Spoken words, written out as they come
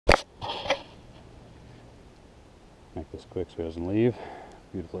Make this quick so he doesn't leave.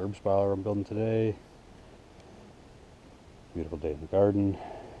 Beautiful herb spoiler I'm building today. Beautiful day in the garden. You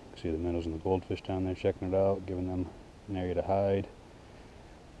can see the minnows and the goldfish down there checking it out, giving them an area to hide.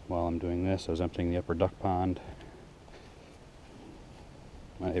 While I'm doing this, I was emptying the upper duck pond.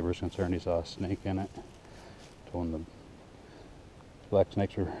 My neighbor was concerned he saw a snake in it. Told him the black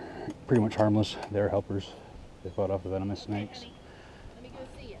snakes were pretty much harmless. They're helpers. They fought off the venomous snakes. Honey, let me go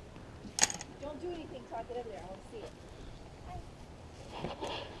see it. Don't do anything till I get over there. I want to see it.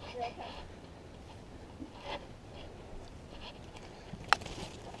 You're okay.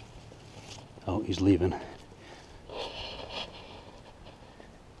 Oh, he's leaving.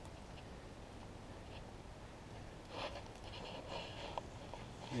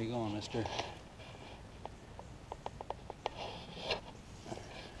 Where you going, mister?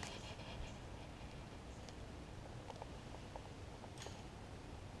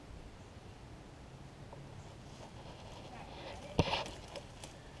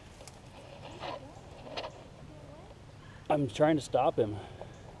 I'm trying to stop him.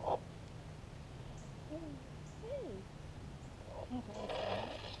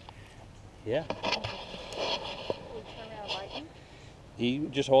 Yeah. You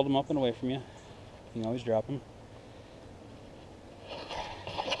just hold him up and away from you. You can always drop him.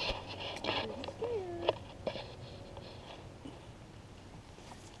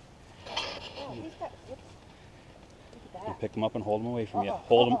 You pick him up and hold him away from you.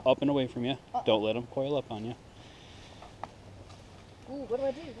 Hold him up and away from you. Don't let him coil up on you. Ooh, what do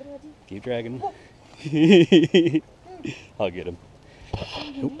I do? What do I do? Keep dragging him. I'll get him.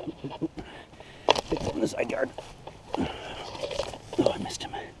 Pick him in the side yard. Oh, I missed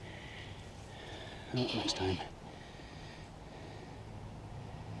him. Oh, next time.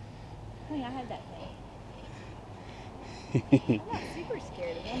 Honey, I had that thing. I'm not super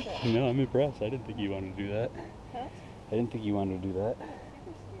scared of him, but... No, I'm impressed. I didn't think you wanted to do that. Huh? I didn't think you wanted to do that. I'm not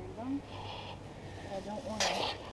super scared of him. I don't want to...